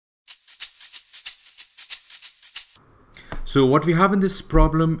So what we have in this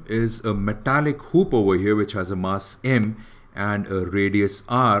problem is a metallic hoop over here which has a mass m and a radius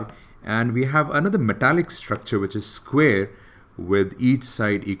r, and we have another metallic structure which is square with each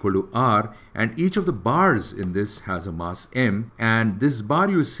side equal to r, and each of the bars in this has a mass m, and this bar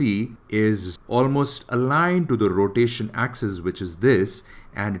you see is almost aligned to the rotation axis, which is this,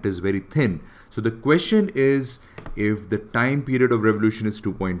 and it is very thin. So the question is, if the time period of revolution is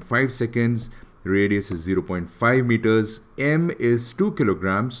 2.5 seconds, radius is 0.5 meters, m is 2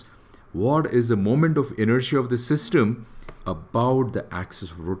 kilograms, what is the moment of inertia of the system about the axis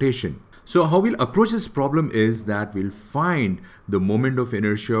of rotation? So how we'll approach this problem is that we'll find the moment of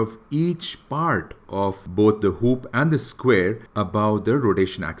inertia of each part of both the hoop and the square about the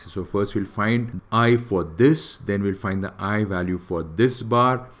rotation axis. So first we'll find I for this, then we'll find the I value for this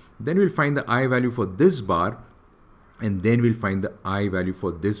bar, then we'll find the I value for this bar, and then we'll find the I value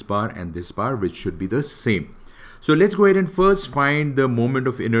for this bar and this bar, which should be the same. So let's go ahead and first find the moment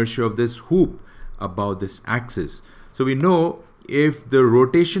of inertia of this hoop about this axis. So we know if the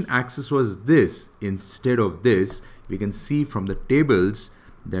rotation axis was this instead of this, we can see from the tables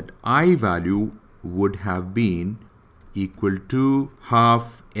that I value would have been equal to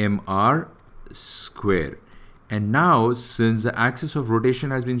half mr square. And now, since the axis of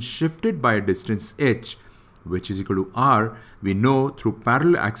rotation has been shifted by a distance h, which is equal to r, we know through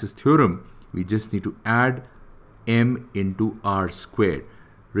parallel axis theorem, we just need to add m into r squared.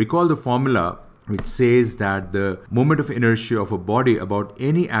 Recall the formula which says that the moment of inertia of a body about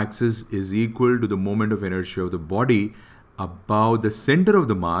any axis is equal to the moment of inertia of the body about the center of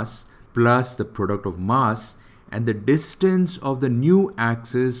the mass plus the product of mass and the distance of the new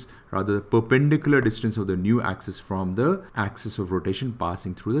axis, rather the perpendicular distance of the new axis from the axis of rotation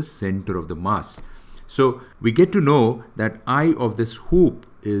passing through the center of the mass. So we get to know that I of this hoop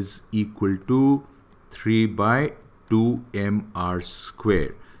is equal to 3 by 2 mr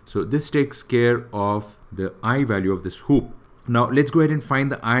squared. So this takes care of the I value of this hoop. Now let's go ahead and find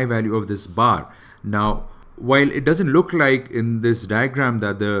the I value of this bar. Now, while it doesn't look like in this diagram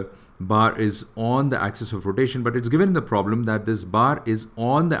that the bar is on the axis of rotation, but it's given in the problem that this bar is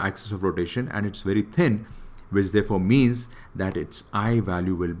on the axis of rotation and it's very thin, which therefore means that its I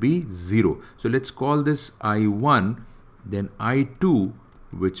value will be 0. So let's call this I1, then I2,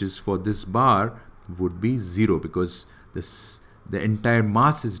 which is for this bar, would be 0 because the entire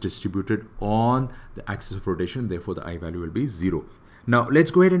mass is distributed on the axis of rotation, therefore the I value will be 0. Now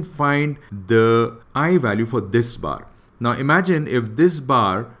let's go ahead and find the I value for this bar. Now imagine if this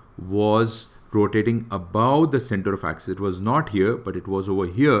bar was rotating above the center of axis, it was not here but it was over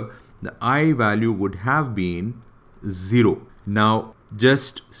here, the I value would have been 0. Now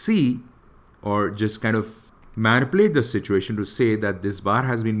just see, or just kind of manipulate the situation to say that this bar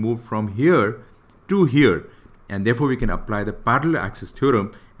has been moved from here to here, and therefore we can apply the parallel axis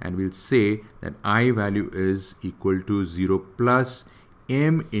theorem and we'll say that I value is equal to 0 plus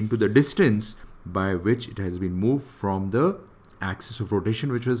m into the distance by which it has been moved from the axis of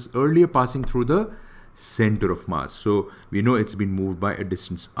rotation, which was earlier passing through the center of mass. So we know it's been moved by a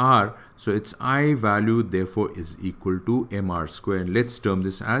distance r, so its I value therefore is equal to mr squared, and let's term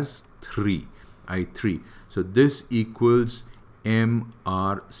this as 3, I3. So this equals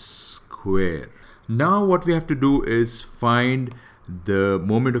mr squared. Now what we have to do is find the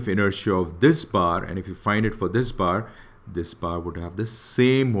moment of inertia of this bar, and if you find it for this bar would have the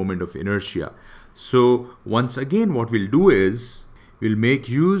same moment of inertia. So once again what we'll do is we'll make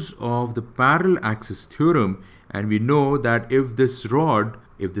use of the parallel axis theorem, and we know that if this rod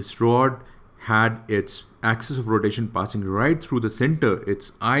had its axis of rotation passing right through the center,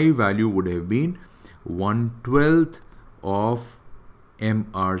 its I value would have been 1/12 of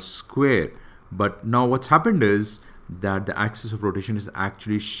mr squared. But now what's happened is that the axis of rotation is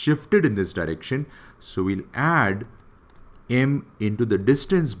actually shifted in this direction, so we'll add m into the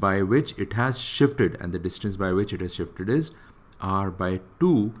distance by which it has shifted, and the distance by which it has shifted is r by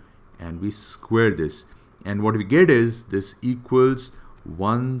 2, and we square this, and what we get is this equals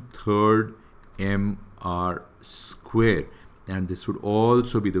 1/3 mr squared, and this would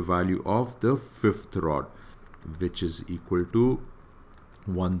also be the value of the fifth rod, which is equal to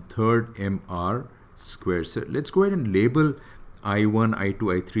 1/3 mr squared. So let's go ahead and label I1, I2,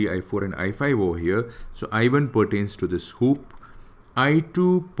 I3, I4 and I5 over here. So I1 pertains to this hoop,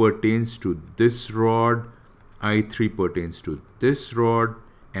 I2 pertains to this rod, I3 pertains to this rod,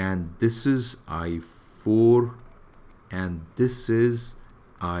 and this is I4 and this is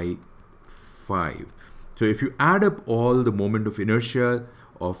I5. So if you add up all the moment of inertia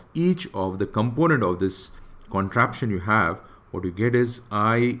of each of the component of this contraption you have, what you get is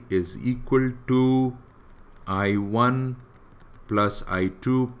I is equal to I1 plus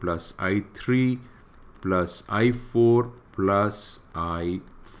I2 plus I3 plus I4 plus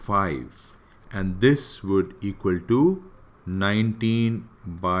I5, and this would equal to 19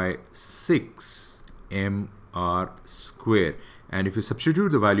 by 6 mr square. And if you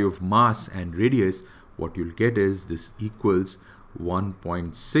substitute the value of mass and radius, what you'll get is this equals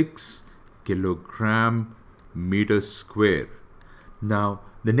 1.6 kilogram meter square. Now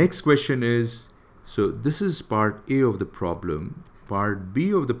the next question is, so this is part A of the problem. Part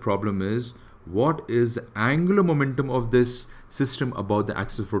B of the problem is, what is the angular momentum of this system about the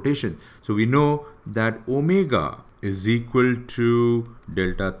axis of rotation? So we know that omega is equal to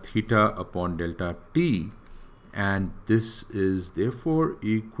delta theta upon delta t, and this is therefore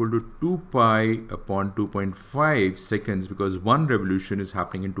equal to 2 pi upon 2.5 seconds, because one revolution is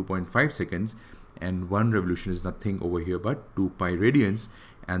happening in 2.5 seconds and one revolution is nothing over here but 2 pi radians,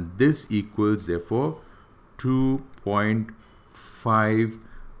 and this equals therefore 2.5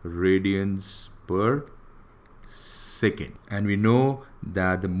 radians per second. And we know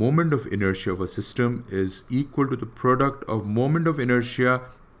that the moment of inertia of a system is equal to the product of moment of inertia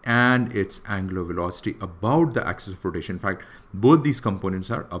and its angular velocity about the axis of rotation. In fact, both these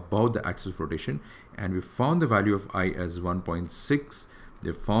components are about the axis of rotation, and we found the value of I as 1.6.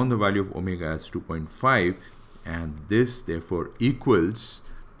 They found the value of omega as 2.5, and this therefore equals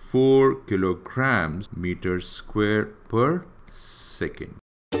 4 kilograms meter square per second.